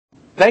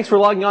Thanks for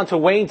logging on to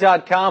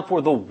Wayne.com for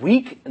the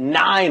Week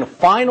 9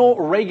 final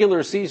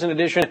regular season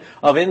edition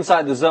of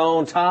Inside the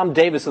Zone. Tom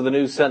Davis of the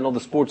News Sentinel, the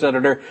sports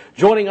editor,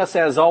 joining us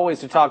as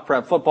always to talk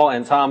prep football.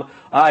 And Tom,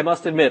 I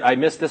must admit, I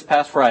missed this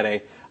past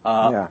Friday.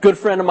 Good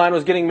friend of mine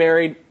was getting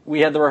married.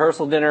 We had the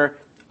rehearsal dinner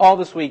all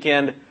this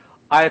weekend.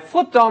 I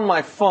flipped on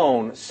my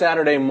phone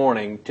Saturday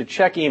morning to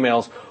check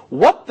emails.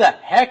 What the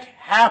heck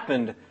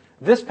happened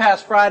this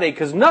past Friday?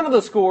 Because none of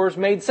the scores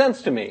made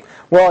sense to me.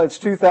 Well, it's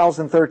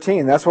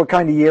 2013. That's what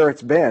kind of year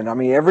it's been. I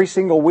mean, every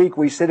single week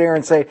we sit here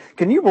and say,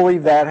 can you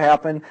believe that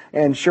happened?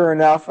 And sure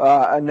enough,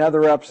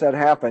 another upset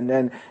happened.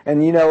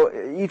 And you know,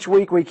 each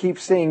week we keep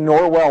seeing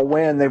Norwell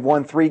win. They've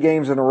won 3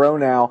 games in a row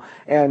now.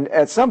 And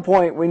at some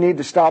point we need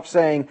to stop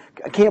saying,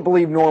 I can't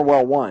believe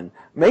Norwell won.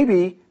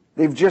 Maybe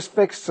they've just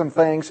fixed some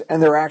things,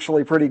 and they're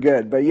actually pretty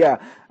good. But,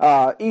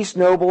 yeah, East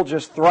Noble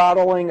just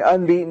throttling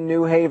unbeaten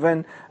New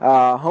Haven,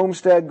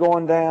 Homestead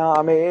going down.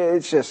 I mean,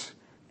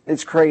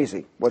 it's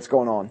crazy what's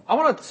going on. I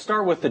want to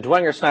start with the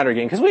Dwenger-Snyder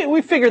game, because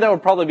we figured that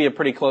would probably be a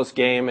pretty close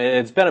game.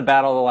 It's been a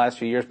battle the last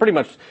few years, pretty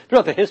much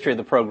throughout the history of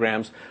the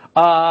programs.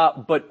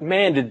 But,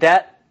 man, did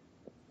that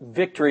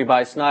victory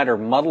by Snyder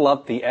muddle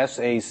up the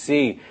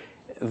SAC.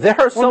 There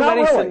are so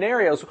many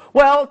scenarios.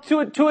 Well,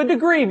 to a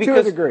degree,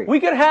 because we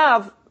could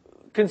have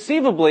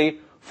conceivably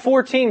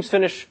 4 teams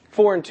finish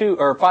 4-2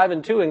 or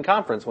 5-2 in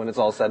conference when it's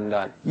all said and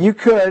done. You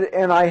could,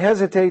 and I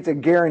hesitate to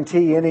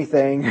guarantee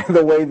anything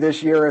the way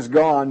this year has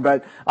gone,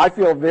 but I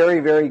feel very,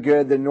 very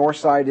good that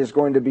Northside is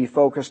going to be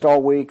focused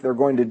all week. They're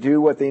going to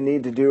do what they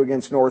need to do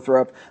against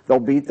Northrop. They'll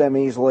beat them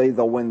easily.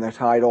 They'll win the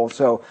title.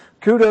 So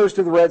kudos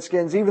to the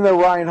Redskins, even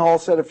though Ryan Hall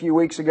said a few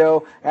weeks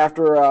ago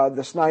after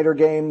the Snyder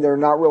game, they're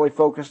not really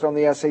focused on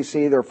the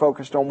SAC. They're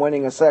focused on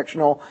winning a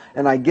sectional,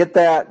 and I get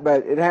that,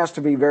 but it has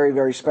to be very,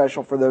 very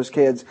special for those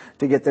kids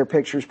to get their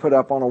pictures put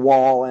up on a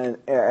wall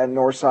at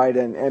Northside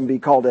and be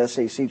called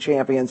SAC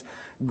champions.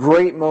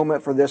 Great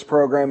moment for this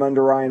program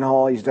under Ryan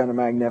Hall. He's done a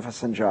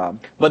magnificent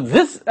job. But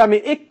this, I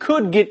mean, it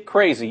could get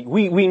crazy.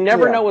 We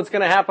never know what's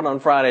going to happen on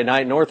Friday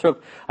night.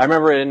 Northrop, I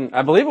remember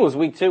I believe it was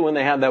week 2 when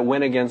they had that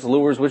win against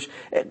Lures, which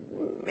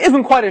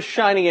isn't quite as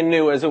shiny and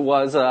new as it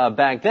was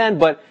back then,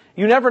 but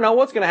you never know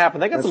what's going to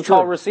happen. They got some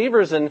tall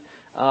receivers, and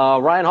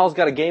Ryan Hall's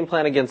got a game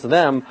plan against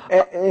them.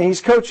 And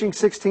he's coaching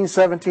 16,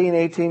 17,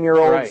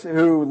 18-year-olds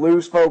who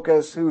lose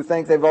focus, who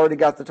think they've already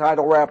got the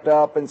title wrapped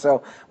up. And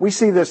so we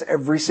see this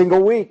every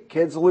single week.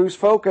 Kids lose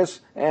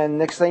focus, and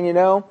next thing you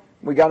know,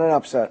 we got an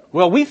upset.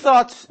 Well, we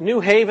thought New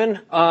Haven,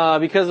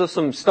 because of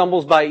some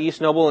stumbles by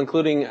East Noble,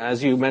 including,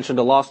 as you mentioned,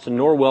 a loss to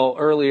Norwell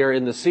earlier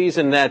in the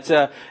season,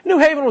 that New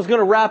Haven was going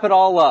to wrap it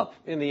all up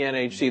in the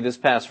NHC this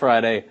past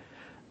Friday.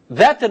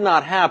 That did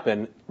not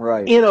happen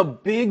in a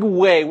big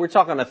way. We're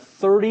talking a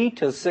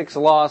 30-6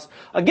 loss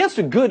against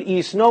a good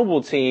East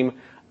Noble team.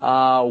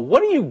 What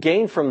do you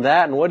gain from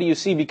that, and what do you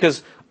see?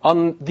 Because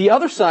on the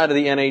other side of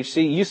the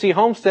NHC, you see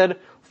Homestead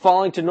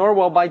falling to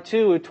Norwell by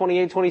 2 at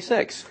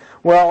 28-26.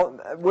 Well,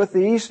 with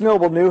the East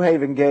Noble-New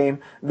Haven game,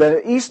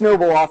 the East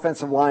Noble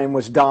offensive line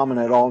was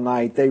dominant all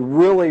night. They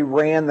really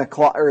ran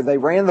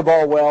the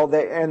ball well,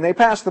 and they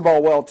passed the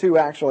ball well too.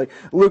 Actually,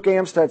 Luke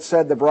Amstead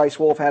said that Bryce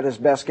Wolf had his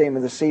best game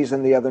of the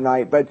season the other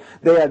night, but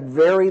they had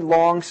very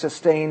long,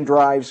 sustained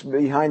drives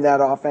behind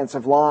that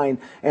offensive line,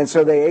 and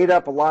so they ate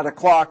up a lot of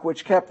clock,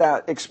 which kept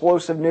that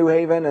explosive New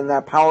Haven and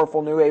that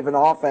powerful New Haven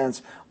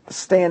offense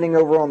standing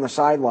over on the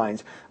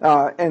sidelines.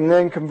 And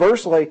then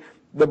conversely,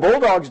 the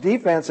Bulldogs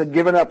defense had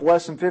given up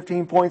less than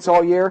 15 points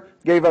all year,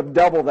 gave up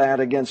double that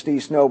against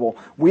East Noble.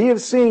 We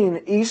have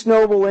seen East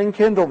Noble in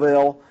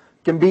Kendallville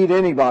can beat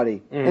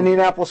anybody.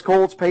 Indianapolis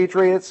Colts,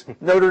 Patriots,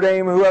 Notre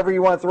Dame, whoever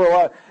you want to throw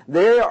out.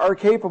 They are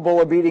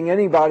capable of beating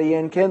anybody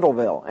in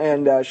Kendallville.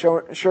 And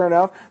sure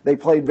enough, they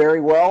played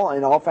very well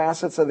in all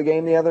facets of the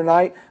game the other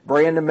night.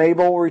 Brandon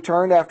Mabel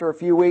returned after a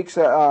few weeks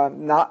of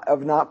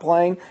not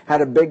playing. Had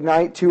a big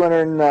night,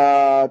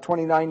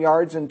 229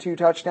 yards and 2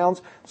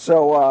 touchdowns.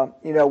 So,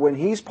 when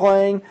he's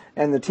playing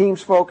and the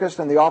team's focused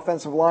and the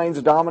offensive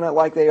line's dominant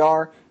like they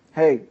are,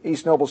 hey,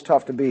 East Noble's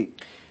tough to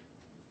beat.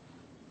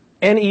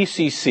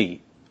 NECC,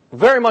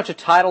 very much a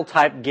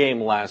title-type game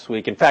last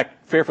week. In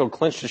fact, Fairfield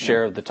clinched a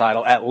share of the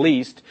title, at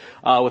least,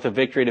 with a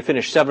victory to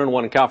finish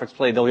 7-1 in conference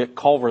play. They'll get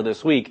Culver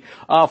this week.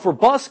 For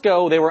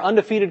Busco, they were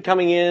undefeated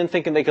coming in,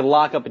 thinking they could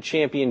lock up a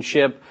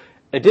championship.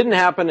 It didn't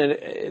happen, and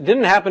it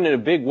didn't happen in a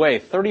big way.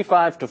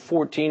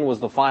 35-14 was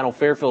the final.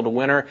 Fairfield a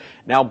winner.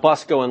 Now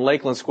Busco and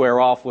Lakeland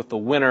square off with the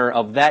winner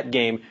of that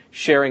game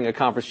sharing a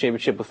conference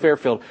championship with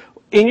Fairfield.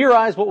 In your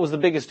eyes, what was the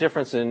biggest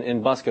difference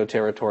in Busco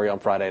territory on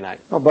Friday night?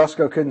 Well,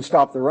 Busco couldn't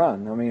stop the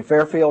run. I mean,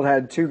 Fairfield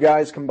had 2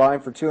 guys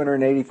combined for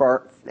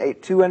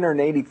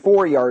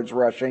 284 yards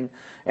rushing.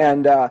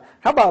 And how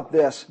about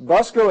this?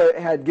 Busco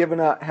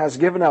has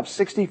given up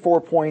 64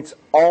 points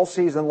all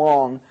season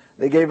long.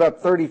 They gave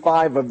up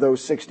 35 of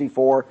those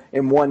 64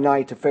 in one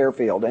night to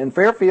Fairfield. And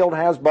Fairfield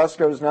has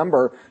Busco's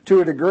number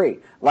to a degree.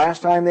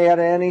 Last time they had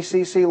an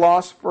NECC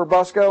loss for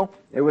Busco,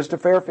 it was to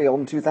Fairfield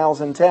in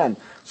 2010.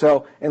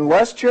 So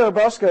unless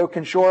Cherubusco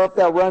can shore up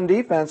that run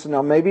defense,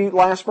 now maybe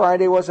last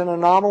Friday was an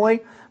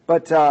anomaly,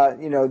 But,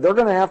 they're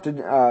going to have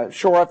to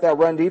shore up that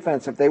run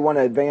defense if they want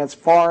to advance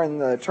far in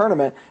the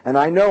tournament. And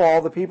I know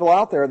all the people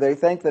out there, they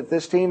think that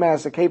this team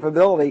has the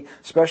capability,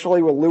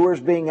 especially with Luers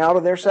being out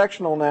of their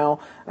sectional now,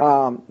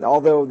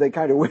 although they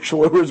kind of wish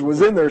Luers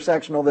was in their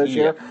sectional this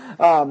year.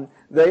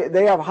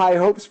 They have high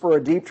hopes for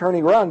a deep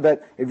turning run,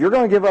 but if you're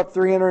going to give up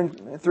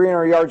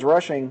 300 yards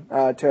rushing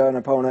to an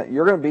opponent,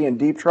 you're going to be in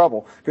deep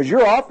trouble because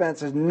your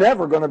offense is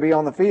never going to be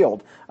on the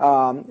field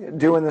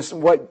doing this.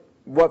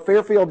 What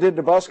Fairfield did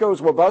to Busco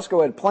is what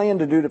Busco had planned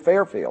to do to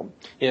Fairfield.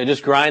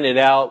 Just grind it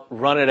out,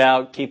 run it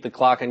out, keep the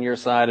clock on your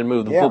side, and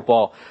move the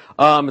football.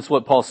 It's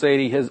what Paul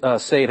Sade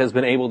has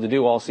been able to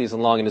do all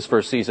season long in his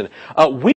first season.